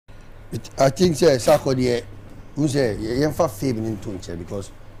I think Sarkodie, who say you have fame in Tunche because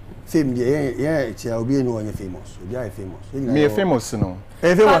fame, it's a be no one famous. You are famous. Me famous, no.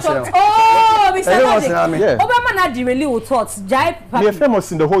 Famous. Oh, Mr. Yeah. Obama not really would thoughts. Me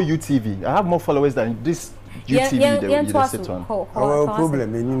famous in the whole UTV. I have more followers than this UTV that you sit on. Our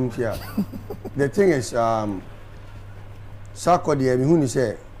problem in here. The thing is, Sarkodie, who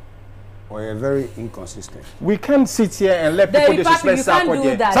say, are very inconsistent. We can't sit here and let people disrespect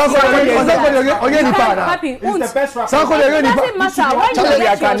Sarkodie. Sarkodie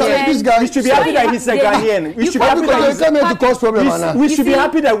this guy. We should be happy that he's a Ghanaian. We should be happy that we should be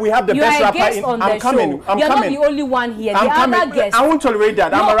happy that we have the best rapper in. I'm coming. You're not the only one here. The other guests. I won't tolerate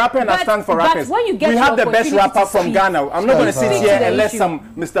that. I'm a rapper and I stand for rappers. We have the best rapper from Ghana. I'm not going to sit here and let some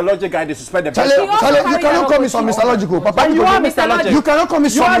Mr. Logic guy disrespect the best rapper. You cannot call me some Mr. Logical. Papa, you are Mr. Logic. You cannot call me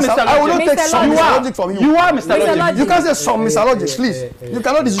some Mr. I will not take some Mr. Logic from you. You are Mr. Logic. You can't say some Mr. Logic, please. You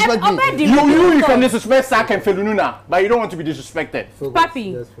cannot disrespect me. You can disrespect Sark and Feli Nuna, but you don't want to be disrespected.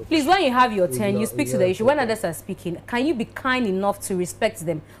 Pappy, please, when you have your turn, you speak to the issue. When others are speaking, can you be kind enough to respect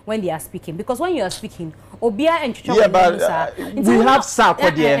them when they are speaking? Because when you are speaking, Obia and yeah, but we have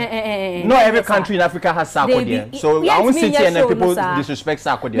Sarkodie. Not every country in Africa has Sarkodie. So I won't sit here and let people disrespect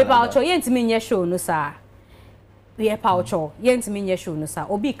Sarkodie. Yeah, Paucho, Yentiminia show no sir,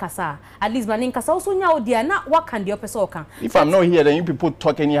 Obi Kasa, at least Manin Kasa also now dear not what can the opposite can. If I'm not here, then you people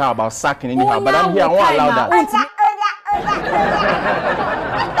talk anyhow about sacking anyhow, but I'm here, I won't allow that. This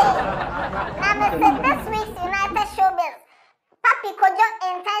week's United Showbiz, Pappy Kojo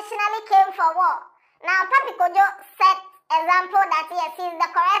intentionally came for war. Now Pappy Kojo set example that yes, he's the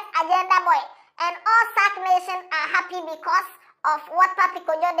correct agenda boy, and all SAC nation are happy because of what Pappy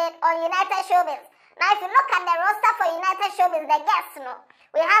Kojo did on United Showbiz. Now, if you look at the roster for United Showbiz, the guests,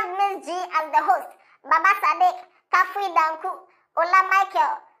 we have Miss G as the host, Baba Sadiq, Kafri Danku, Ola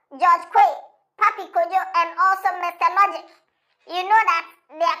Michael, George Quay, Pappy Kojo, and also Mr. Logic. You know that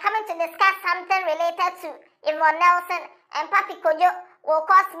they are coming to discuss something related to Yvonne Nelson, and Pappy Kojo will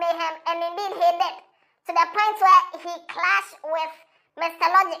cause mayhem, and indeed he did, to the point where he clashed with Mr.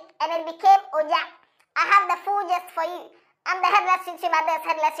 Logic, and it became Oja. I have the full gist for you. I'm the Headless YouTuber, there's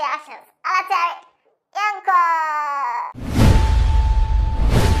Headless Reactions. Alatari. Yanka.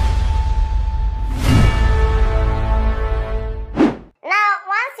 Now,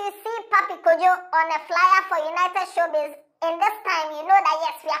 once you see Pappy Kojo on a flyer for United Showbiz, in this time, you know that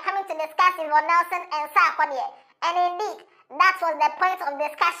yes, we are coming to discuss Yvonne Nelson and Sarkodie. And indeed, that was the point of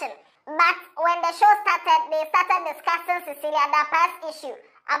discussion. But when the show started, they started discussing Cecilia Dapa's issue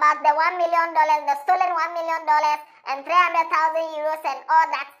about the $1 million, the stolen $1 million, and 300,000 euros and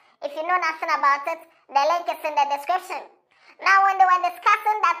all that. If you know nothing about it, the link is in the description. Now, when they were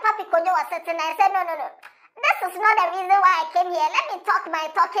discussing that Pappy Kojo was sitting, I said, no. This is not the reason why I came here. Let me talk my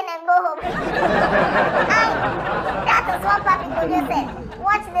talking and go home. That is what Pappy Kojo said.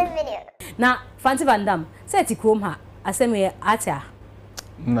 Watch this video. Now, Fancy Van Dam, say to Kromha, I say me Atia.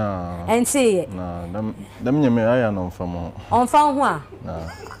 No. And say, no, them you may I am from on found one. No.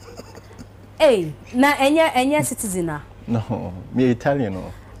 Hey, now, and your citizen. No, me Italian.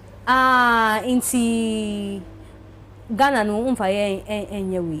 Inti Ghana no umfaye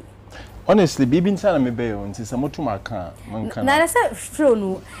enyewi. Honestly, bibi ntana me be o nti samotu maka manka. Na say fro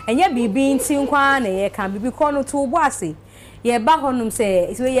no enye bibi nti nkwa na ye kan bibi ko no to bo ase. Ye ba honum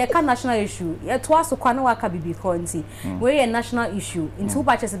say ye ka national issue. Ye to aso kwa na waka bibi ko nti. We ye national issue. Nti wo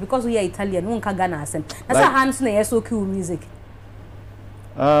purchase because we are Italian won ka Ghana asem. Na say hands na ye so kill music.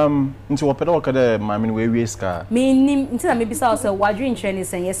 Into opera wakade mami we ska. Me nim into na me bisa say wadwin training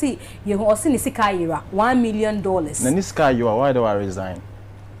sen ye see ye ho se ni sika yira $1 million. Na ni sika you why do I resign?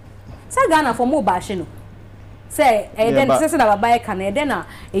 Say Ghana for mo bash no. Say then say na baba e kan e then na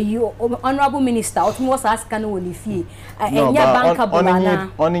honorable minister otumo was ask kan woni fie. Enya banka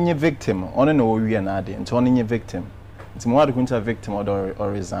bulana. Only victim, only no we na ade. Into only victim. Into mo adu kunta victim or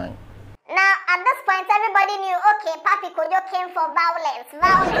resign. Now, at this point, everybody knew, okay, Pappy Kojo came for violence.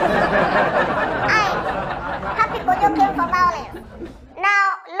 Pappy Kojo came for violence. Now,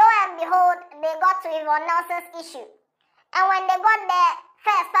 lo and behold, they got to Yvonne Nelson's issue. And when they got there,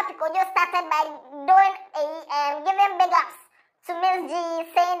 first, Pappy Kojo started by doing giving big ups to Miss G,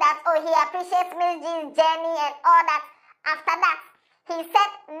 saying that, oh, he appreciates Miss G's journey and all that. After that, he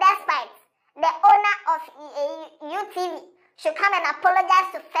said, despite the owner of UTV should come and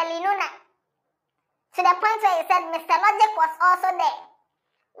apologize to Feli Nuna. To the point where he said Mr. Logic was also there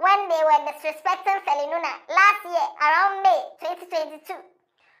when they were disrespecting Feli Nuna last year around May 2022.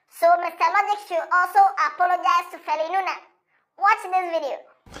 So Mr. Logic should also apologize to Feli Nuna. Watch this video.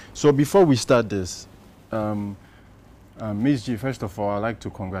 So before we start this, Miss G, first of all, I'd like to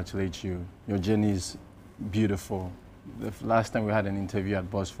congratulate you. Your journey is beautiful. The last time we had an interview at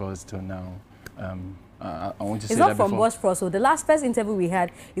Boss Frost till now, I want to say that it's not from Boss Frost. So the first interview we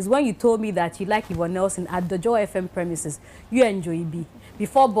had is when you told me that you like Yvonne Nelson at the Joy FM premises. You and Joy B.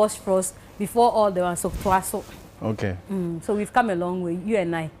 Before Boss Frost, before all the ones. So okay. So we've come a long way, you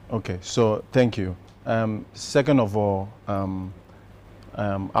and I. Okay, so thank you. Second of all,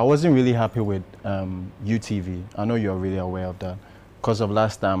 I wasn't really happy with UTV. I know you're really aware of that because of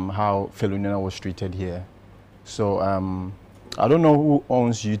last time how Feli Nuna was treated here. So I don't know who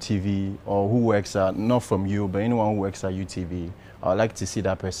owns UTV or who works at, not from you, but anyone who works at UTV. I'd like to see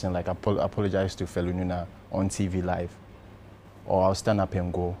that person like apologize to Feli Nuna on TV live, or I'll stand up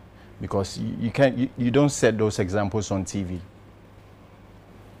and go, because you don't set those examples on TV.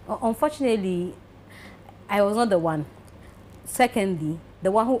 Unfortunately, I was not the one. Secondly,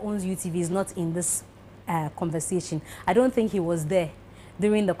 the one who owns UTV is not in this conversation. I don't think he was there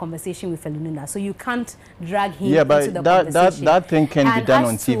during the conversation with Feli Nuna, so you can't drag him into the conversation. that thing can be done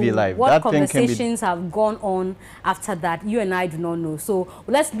on TV live. What that conversations have gone on after that, you and I do not know. So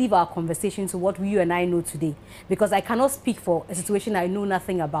let's leave our conversation to what you and I know today, because I cannot speak for a situation I know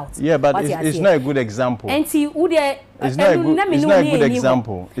nothing about. Yeah, but it's not a good example. It's not a good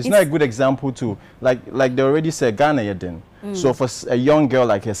example. It's not a good example to, like they already said, Ghana Yedin. So for a young girl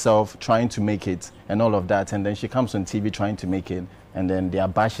like herself trying to make it and all of that, and then she comes on TV trying to make it, and then they are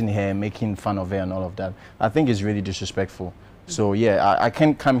bashing her, making fun of her and all of that, I think it's really disrespectful. So yeah, I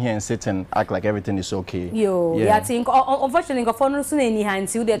can't come here and sit and act like everything is okay. I think unfortunately, but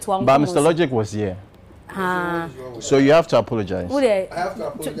Mr. Logic was here. So you have to apologize. I have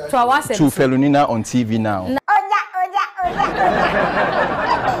to apologize to Feli Nuna on TV now. Now,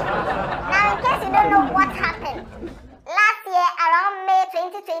 in case you don't know what happened, last year around May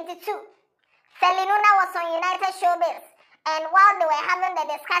 2022, Feli Nuna was on United Showbiz, and while they were having the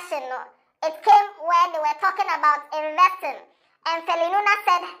discussion, it came where they were talking about investing, and Feli Nuna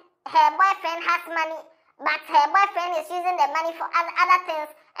said her boyfriend has money, but her boyfriend is using the money for other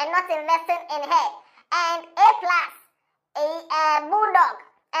things and not investing in her. And A+, Bulldog,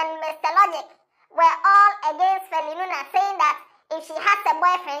 and Mr. Logic were all against Feli Nuna, saying that if she has a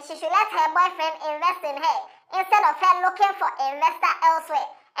boyfriend, she should let her boyfriend invest in her instead of her looking for an investor elsewhere.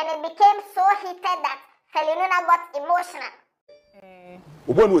 And it became so heated that Feli Nuna got emotional.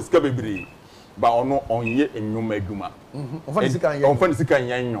 One was Cabby, but on ye in your meguma. On fancy can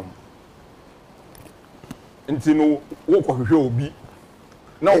yan. And to know what will be.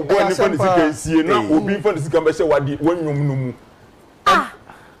 Now, one fancy see, now will be fancy can be what the one you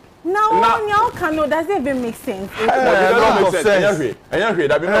no, Kano, does it even make sense? A lot of sense.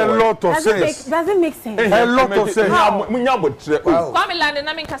 Does it make sense? A lot of sense. Kwame Lande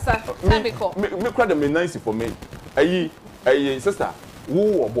na minkasa. Time biko. Me kwada me nice for me. Ayi sister,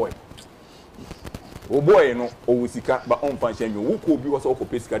 wo boy. Wo boy no o sika ba on fan shen wo ko bi wo so ko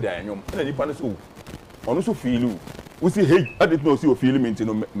pesika da anyom. Na nipa no so ono so feel you. We say hey, I didn't know see o feel me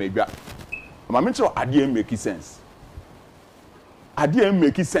ntino me bia. Ma me tro ade make sense. Ade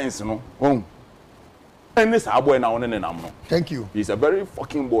make sense no. And this boy now on no. Thank you. He's a very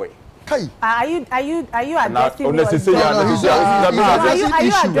fucking boy. Kai. Are you addressing me? He's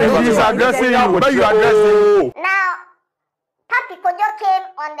addressing you. Now, Pappy Kojo came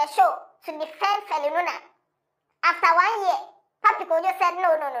on the show to defend Feli Nuna. After 1 year, Pappy Kojo said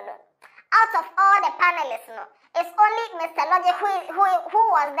no. Out of all the panelists, it's only Mr. Logic who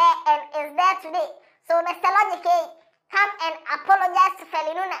was there and is there today. So Mr. Logic come and apologize to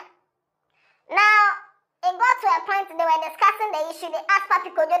Feli Nuna. Now, it got to a point they were discussing the issue. They asked Pappy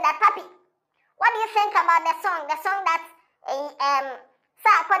Kojo that, Pappy, what do you think about the song that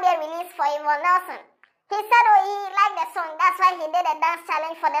Sarkodie released for Yvonne Nelson? He said, he liked the song. That's why he did a dance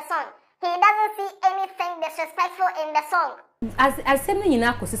challenge for the song. He doesn't see anything disrespectful in the song. As something in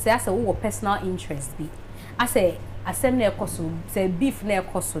our say, as a personal interest be. I say, as something say beef near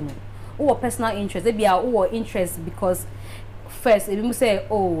costume. Or personal interest, they be our interest because first, if you say,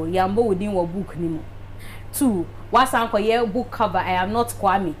 oh, Yambo within your book anymore. 2, what's uncle your book cover? I am not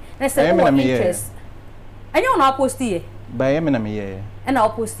Kwame. Let's say, oh, interest. And you're not post here. By Eminem, and I'll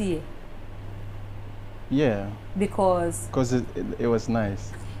post here. Yeah. Because it was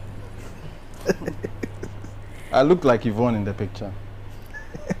nice. I look like Yvonne in the picture.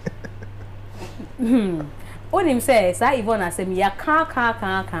 What him says, I Yvonne I say me ya can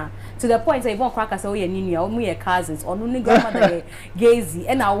to the point that Yvonne crack say oh you we are cousins or no grandmother gazy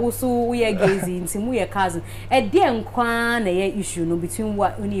and I also we are gazy in we are cousins. A dear kwan a issue no between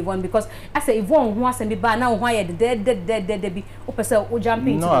what Yvonne because I say Yvonne who was and be bad now why dead be opposite or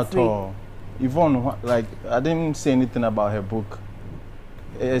jumping not at all. Yvonne, like, I didn't say anything about her book.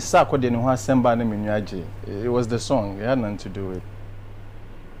 Sarkodie and Yvonne. It was the song. It had nothing to do with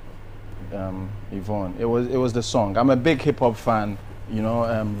Yvonne. It was the song. I'm a big hip hop fan, you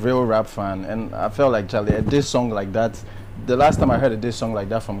know, real rap fan, and I felt like Charlie, a diss song like that. The last time I heard a diss song like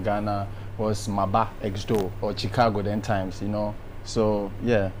that from Ghana was Maba X-Do or Chicago then times, you know. So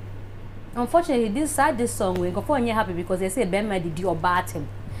yeah. Unfortunately, this song we go for happy because they say Bema did you bad him.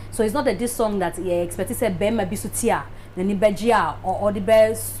 So it's not a this song that you expect to say Bema bisutia, then the Bejia or the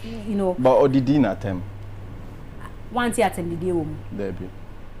best, you know. But or the dinner them. One tea atem the day There be.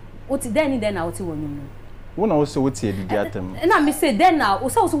 What then I will see one. When also would see the atem. And I say then now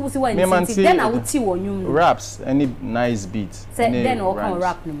also see one then I would see one raps, any nice beats. Then all kind of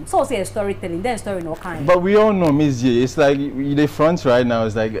rap them. So say storytelling, then story no kind. But we all know Miss J, it's like the front right now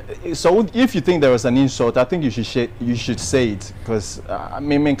is like, so if you think there was an insult, I think you should say it, because I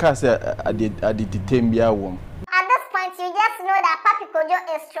mean can't say I did Tembia woman. At this point, you just know that Pappy Kojo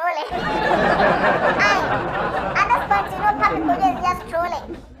is trolling. At this point, you know Pappy Kojo is just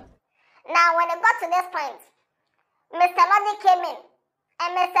trolling. Now, when it got to this point, Mr. Logic came in,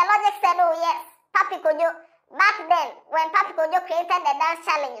 and Mr. Logic said, oh yes, Pappy Kojo, back then, when Pappy Kojo created the dance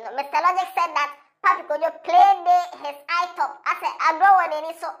challenge, you know, Mr. Logic said that Pappy Kojo played his eye top. I said, I grow with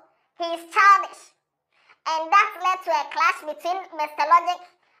any so he is childish. And that led to a clash between Mr. Logic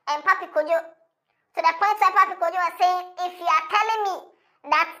and Pappy Kojo, to the point where Pappy Kojo was saying, if you are telling me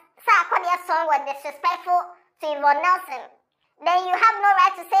that Sarkodie's song was disrespectful to Yvonne Nelson, then you have no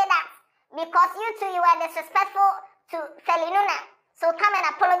right to say that. Because you two, you were disrespectful to Feli Nuna. So come and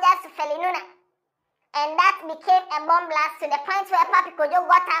apologize to Feli Nuna. And that became a bomb blast to the point where Pappy Kojo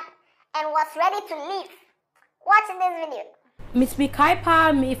got up and was ready to leave. Watch this video. Miss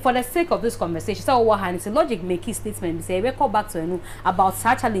Mikaipa, for the sake of this conversation, so what happened? Logic make his statement. Say we call back to you about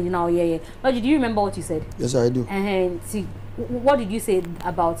such challenge now. Yeah. Logic, do you remember what you said? Yes, I do. See, what did you say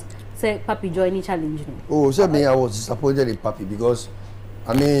about say Pappy joining challenge? Oh, so me, I was disappointed in Pappy because,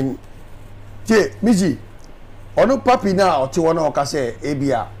 I mean, Miji, ono Pappy now to one of say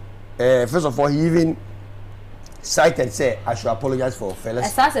ABR. First of all, he even cited say I should apologize for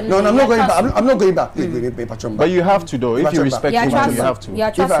fellas. No, I'm not going back. I'm not going back. But you have to though. If you respect women, you have to.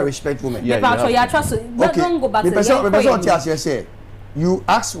 If I respect women, yeah, you have to. Okay. Don't go back to the say. You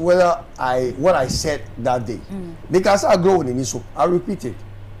asked whether what I said that day. Because I grow in this, I repeat it.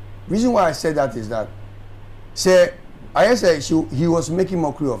 Reason why I said that is that say I said he was making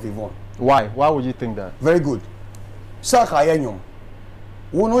mockery of Yvonne. Why? Why would you think that? Very good. Sarkodie,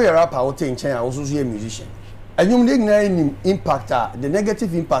 we know you're a rapper, we think you're also a musician. And you need impact, the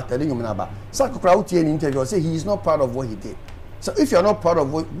negative impact that you have. Sarkodie in an interview say he is not proud of what he did. So if you're not proud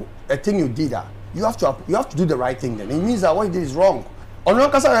of a thing you did, you have to do the right thing. Then it means that what he did is wrong. Or no,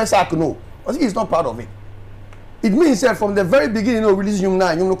 I think he's not proud of it. It means that from the very beginning, release you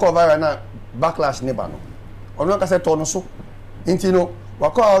know cover now backlash never no. Or no, so into no.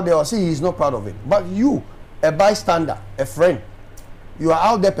 Walk out there or see he's not proud of it. But you, a bystander, a friend, you are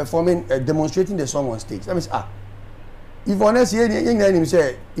out there performing, demonstrating the song on stage. That means, Yvonne Nelson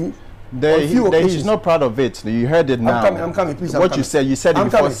say, he's not proud of it. You heard it now. I'm coming, please. What you said it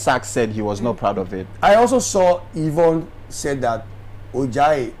before Sack said he was not proud of it. I also saw Yvonne said that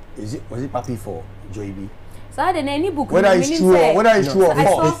Ojai, was it Pappy for Joy B? So I didn't any book. Whether it's true or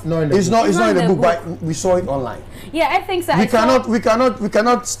false, it's not in the book, but we saw it online. Yeah, I think so. We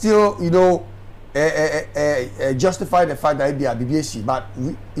cannot still, justify the fact that it be a BBC, but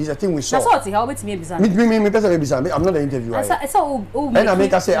it's a thing we saw. That's what he helped me. I'm not the interviewer. And I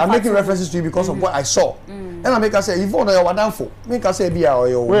make her say, I'm making references to you because of what I saw. And I make her say, Yvonne, you're Madame Fo. Make her say, be our.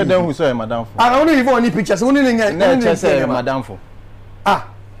 Where then we saw Madame Fo? I only Yvonne any pictures. Only Madame Fo.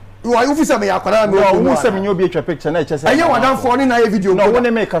 You are officer me akwara me who say me be a picture na chese. Aye Madam for ni na video. No,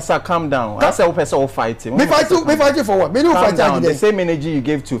 when make us calm down. I say we person fighting. Me fighting for what? Me no fight again. The same energy you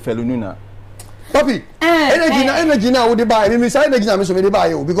gave to Feli Nuna. Papi, energy na we dey buy. Me say energy na me so me dey buy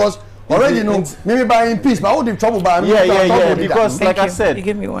you because already know me buy in peace, but I would trouble buy me. Yeah, because like I said, you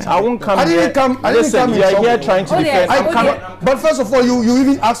give me one. I won't come. I didn't come you are here trying to defend. But first of all, you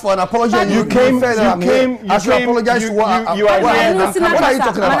even asked for an apology. You came. I should apologize to what you are. What are you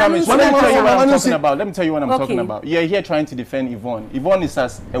talking about? Let me tell you what I'm talking about. You are here trying to defend Yvonne. Yvonne is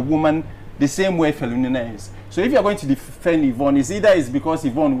as a woman the same way Feli Nuna is. So if you are going to defend Yvonne, it's because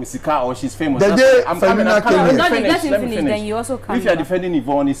Yvonne was Sika or she's famous. The day Let me finish. Then you also come. If you are defending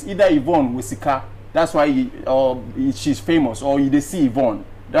Yvonne, it's either Yvonne with Sika, that's why she's famous, or you see Yvonne,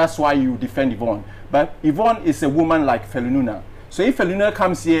 that's why you defend Yvonne. But Yvonne is a woman like Feli Nuna. So if Feli Nuna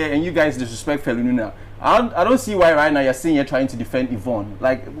comes here and you guys disrespect Feli Nuna, I don't see why right now you're saying you're trying to defend Yvonne.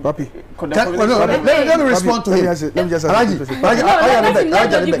 Like, Papi, let me respond to him. Let me just let's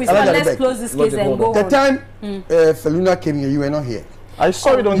close this case and go. The time Feli Nuna came here, you were not here. I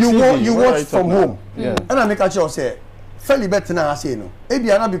saw it on TV. You watched from home. Yeah. And I make a choice say, Feli better now say no. Maybe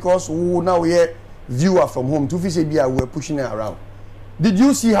not because now we are viewer from home. To say we're pushing it around. Did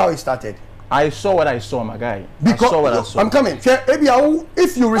you see how it started? I saw what I saw, my guy. Because I saw what I saw. I'm coming.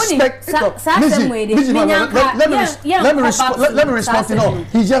 If you respect, let me respond to him.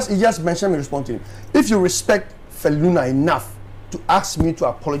 He just mentioned me responding. If you respect Feli Nuna enough to ask me to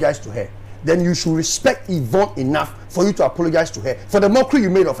apologize to her, then you should respect Yvonne enough for you to apologize to her for the mockery you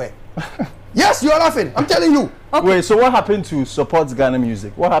made of her. Yes, you are laughing. I'm telling you. Okay. Wait, so what happened to support Ghana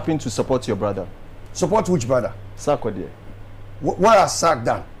music? What happened to support your brother? Support which brother? Sarkodie. What has Sark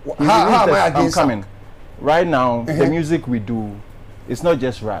done? How am I against I'm coming. Right now, the music we do, it's not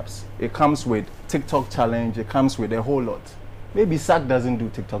just raps. It comes with TikTok challenge. It comes with a whole lot. Maybe Sark doesn't do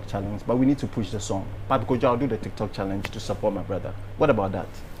TikTok challenge, but we need to push the song. Pappy Kojo, I'll do the TikTok challenge to support my brother. What about that?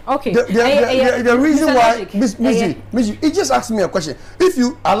 Okay. The reason why, Missy, he just asked me a question. If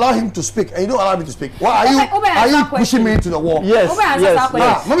you allow him to speak and you don't allow me to speak, why are you pushing me into the wall? Yes.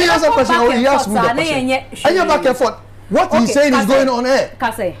 Let me answer a question. He asked me the question. And you're back and forth. What he's saying is going on air.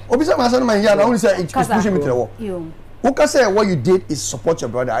 Obisa Masana man here, I only say it's pushing me to the wall. Uka say what you did is support your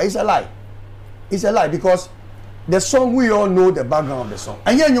brother. It's a lie. It's a lie because the song, we all know the background of the song.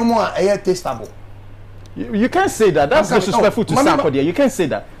 And here you more tastable. You can't say that. That's disrespectful to Sarkodie. You can't say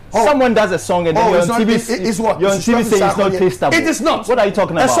that. Someone does a song and then you're on TV. You're on TV saying it's not tastable. It is not. What are you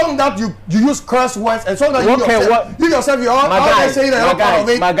talking about? A song that you use curse words and song that you yourself you all say that you're proud of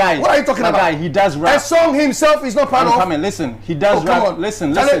it. My guy. What are you talking about? My guy, he does rap. A song himself is not proud of. Come on, listen. He does rap.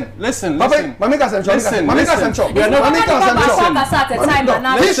 Listen. Listen. Mamika Central. We are not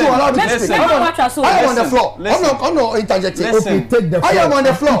Please allow me to speak. I am on the floor. I'm not interjecting. I am on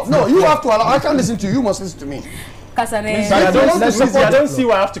the floor. No, you have to allow. I can't listen to you. You must listen to me. I don't see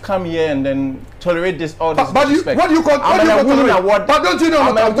why I have to come here and then tolerate this all this disrespect. What do you call award? But don't you know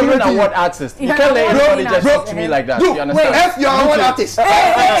I'm an award artist. You can't let anybody just talk to me like that. You understand? F your award artist. F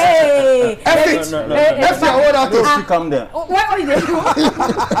your award artist. Don't you come there? What are you doing?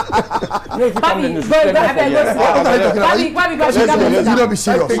 You don't be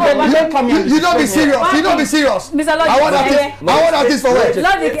serious. You don't be serious. You don't be serious. Award artist for what?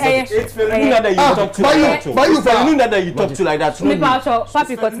 It's Feli Nuna that you talk to like that. Feli Nuna that you talk to like that.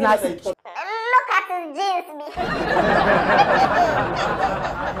 Pappy Kojo. Look at his jeans.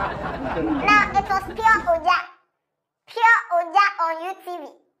 Now it was pure Oja on UTV.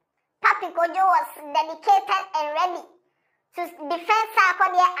 Pappy Kojo was dedicated and ready to defend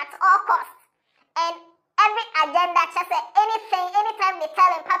Sarkodie at all costs. And every agenda, just say anytime they tell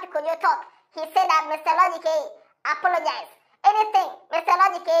him Pappy Kojo talk, he said that Mr. Logic apologize. Anything, Mr.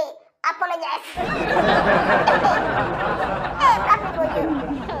 Logic apologize. Hey, Pappy Kojo.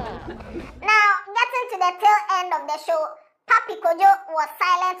 Now, getting to the tail end of the show, Pappy Kojo was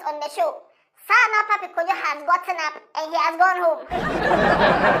silent on the show. So now Pappy Kojo has gotten up and he has gone home.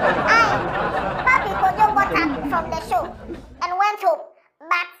 Pappy Kojo got up from the show and went home.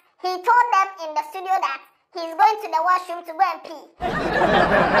 But he told them in the studio that he's going to the washroom to go and pee.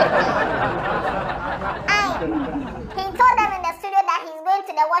 He told them in the studio that he's going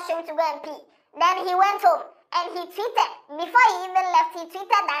to the washroom to go and pee. Then he went home and he tweeted, before he even left, he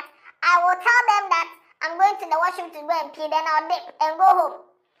tweeted that I will tell them that I'm going to the washroom to go and pee, then I'll dip and go home.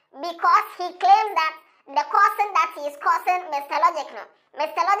 Because he claims that the cursing that he is cursing Mr. Logic now.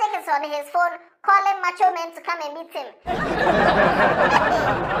 Mr. Logic is on his phone calling macho men to come and beat him.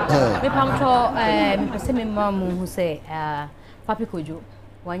 Me pese me mom who say Pappy Kojo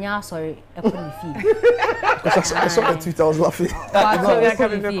wanya sorry e couldn't feel. Because I saw the tweet, I was laughing.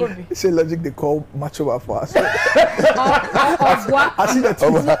 He said Logic they call macho for us. I see the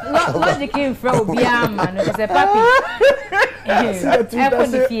tweet. Logic came from Obiam man. They say Pappy. There's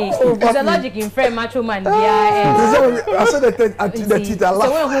a Logic in frame macho man. I saw the tweet. I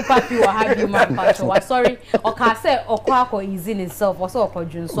laughed. So when Pappy will have you man macho. Sorry. Or can say Okwako is in itself. Also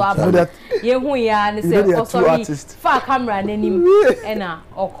Okojun. So I'm Yehu ya and say oh sorry. Far camera and any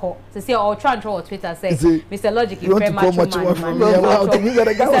Oko. To say or try and draw Twitter say Mr. Logic in frame macho man.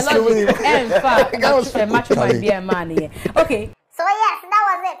 Macho man be a man here. Okay. So yes, that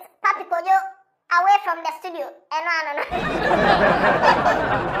was it. Pappy Kojo away from the studio. And no.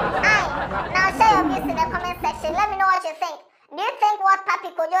 Now share your views in the comment section. Let me know what you think. Do you think what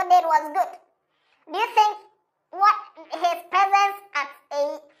Pappy Kojo did was good? Do you think what his presence at a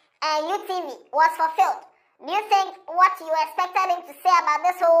UTV was fulfilled? Do you think what you expected him to say about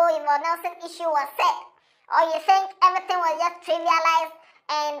this whole Yvonne Nelson issue was said? or you think everything was just trivialized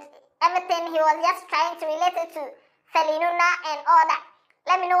and everything he was just trying to relate it to Feli Nuna and all that.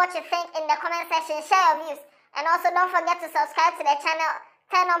 Let me know what you think in the comment section. Share your views. And also don't forget to subscribe to the channel.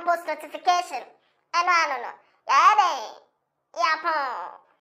 Turn on post notification. I know. Yeah, yeah,